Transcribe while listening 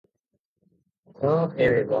Hello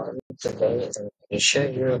everyone, today I'm going to show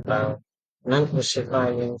you about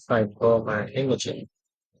non-crucifying fibroma imaging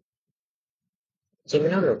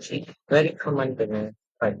terminology, very common within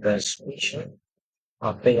fibrous lesion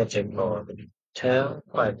or vegetable term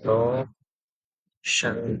fibrosarcoma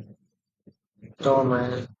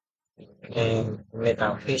and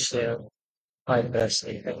metaphyseal fibrous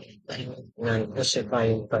effect.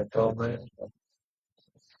 Non-crucifying fibroma,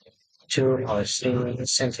 2 or 3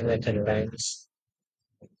 centimeter length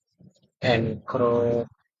and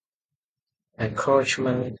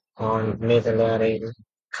encroachment on medullary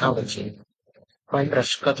cavity.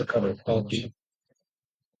 Microscopical range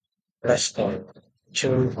less than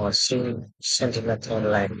 2 or 3 centimeter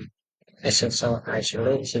length, essential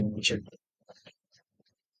isolated region.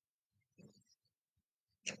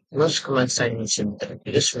 Most common signs and symptoms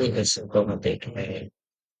usually asymptomatic and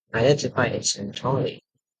identified symptomically.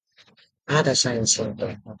 Other signs and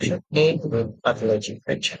symptoms should aid with pathology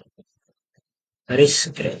picture.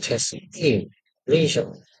 Risk intensity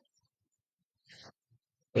lesion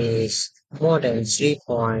is more than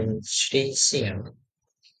 3.3 cm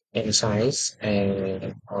in size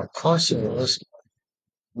and or causes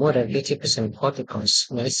more than 80% cortical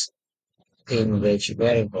thickness in which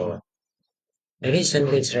variable.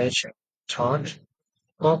 Recent literature taught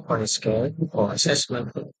 4-point scale for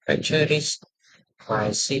assessment of fracture risk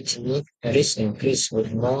by CT risk increased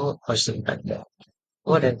with more positive factor,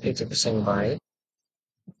 more than 50% by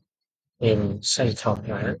in central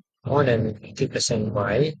plan, more than 50%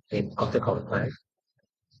 by in cortical plan,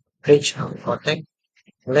 breach of cortex,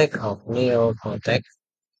 lack of neocortex,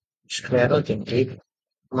 sclerotic deep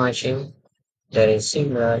margin that is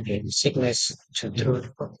similar in thickness to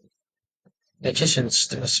truth. Adjacent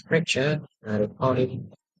stress fracture are reported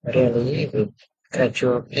rarely with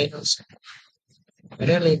gradual pains,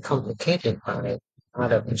 rarely complicated by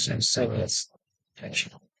other process such as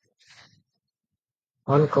infection.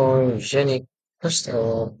 Oncogenic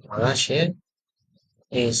osteomalacia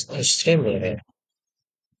is extremely rare.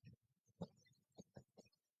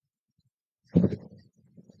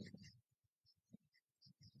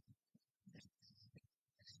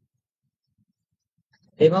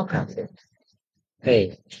 Demographic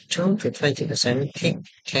rate 2 to 20%, peak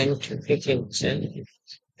 10 to 15%,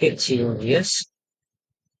 15 years,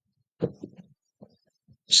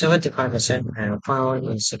 75% are found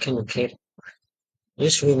in second kid,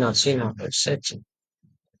 usually not seen after setting.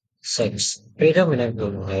 6. Predominant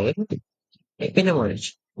rate,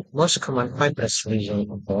 epidemiology. Most common fibrous lesion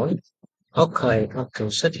of bone occur up to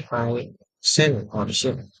 35% of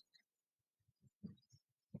the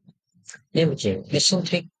imaging,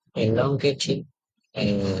 eccentric, elongated,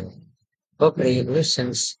 and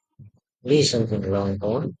nuisance lesions in long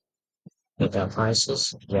bone,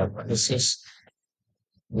 metaphysis, diaphysis,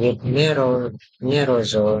 with narrow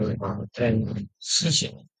zone of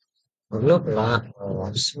transition, globular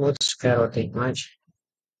or smooth sclerotic margin,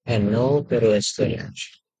 and no periosteum.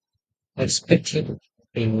 Expected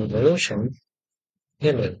involution,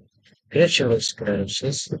 healing, gradual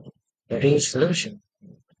sclerosis, resolution.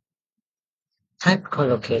 Type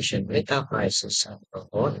collocation metaphysis of the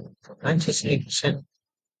bone, 93%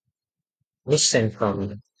 distant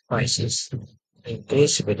from physis,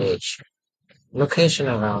 increase with age. Location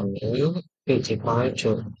around knee, 55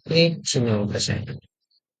 to 89%.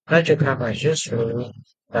 Radiograph is usually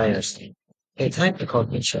diagnostic. A typical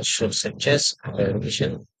picture should suggest a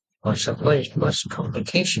lesion or support most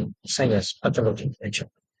complication, such as pathologic fracture.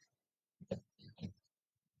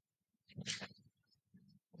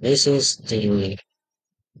 This is the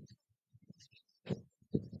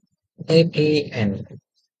AP and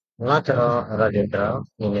lateral radiograph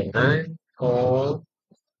in a 9 or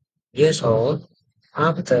years old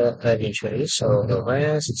after an injury, so the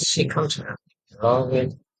rest she comes out along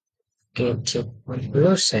with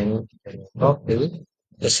loosen probably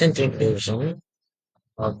eccentric lesion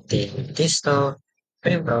of the distal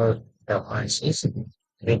femoral devices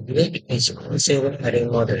with weak expansive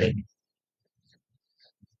remodeling.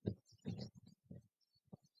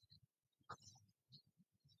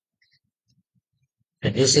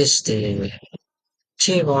 And this is the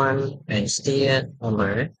T1 and steer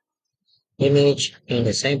image in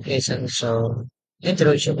the same patient, so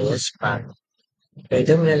heterogeneous but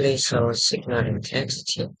predominantly shows signal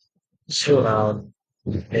intensity throughout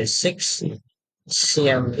the 6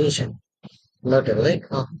 cm lesion. Note the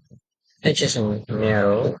lack of adjacent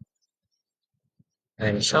narrow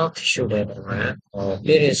and soft tissue development or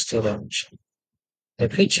various students. The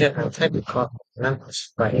picture and typical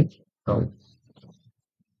numbers by from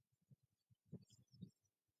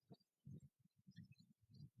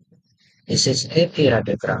This is a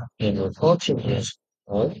radiograph in 14 years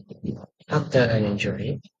old after an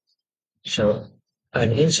injury. So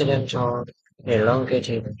an incidental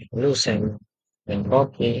elongated loosen and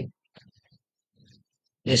bulky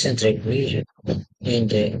eccentric region in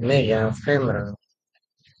the medial femoral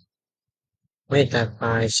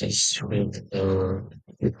metaphysis with a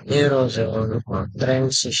narrow zone of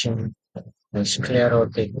transition and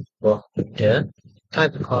sclerotic bulk. The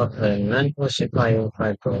type of a non-ossifying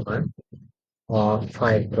fibroma or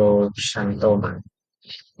fibrosarcoma.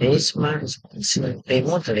 This marks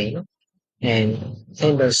remodeling and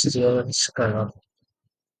endosteal scallop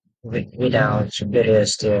without superior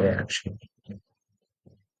steer reaction.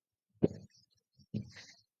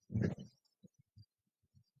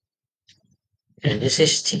 And this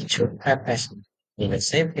is tissue capacity in the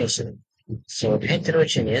same patient. So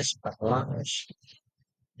heterogeneous but large.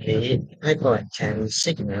 The hypoactive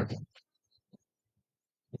signal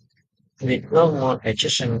with no more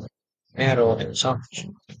adjacent narrow and soft.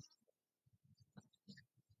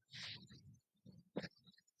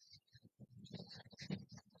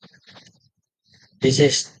 This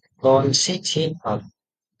is bone CT of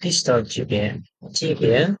distal tibia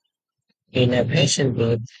in a patient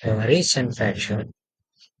with a recent fracture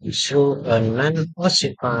through a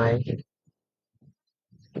non-ossified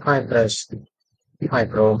fibrous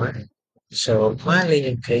fibroma. So mildly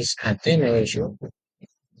increased attenuation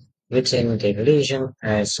within the lesion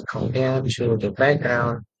as compared to the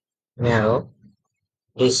background narrow.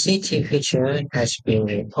 The CT feature has been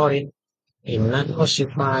reported in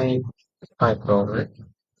non-ossified fibroma,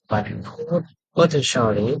 but could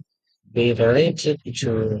potentially be related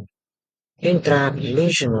to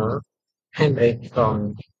intra-lesional hemorrhage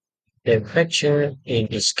from the fracture in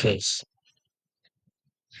this case.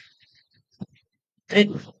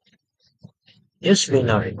 Treatment usually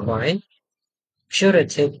not required.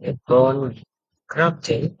 Curative bone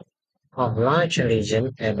grafting of large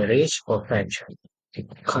lesion at risk for fracture.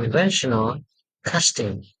 Conventional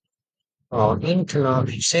casting or internal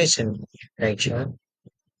fixation fracture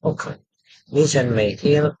occur. Lesion may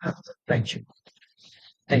heal after fracture.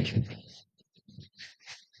 Thank you.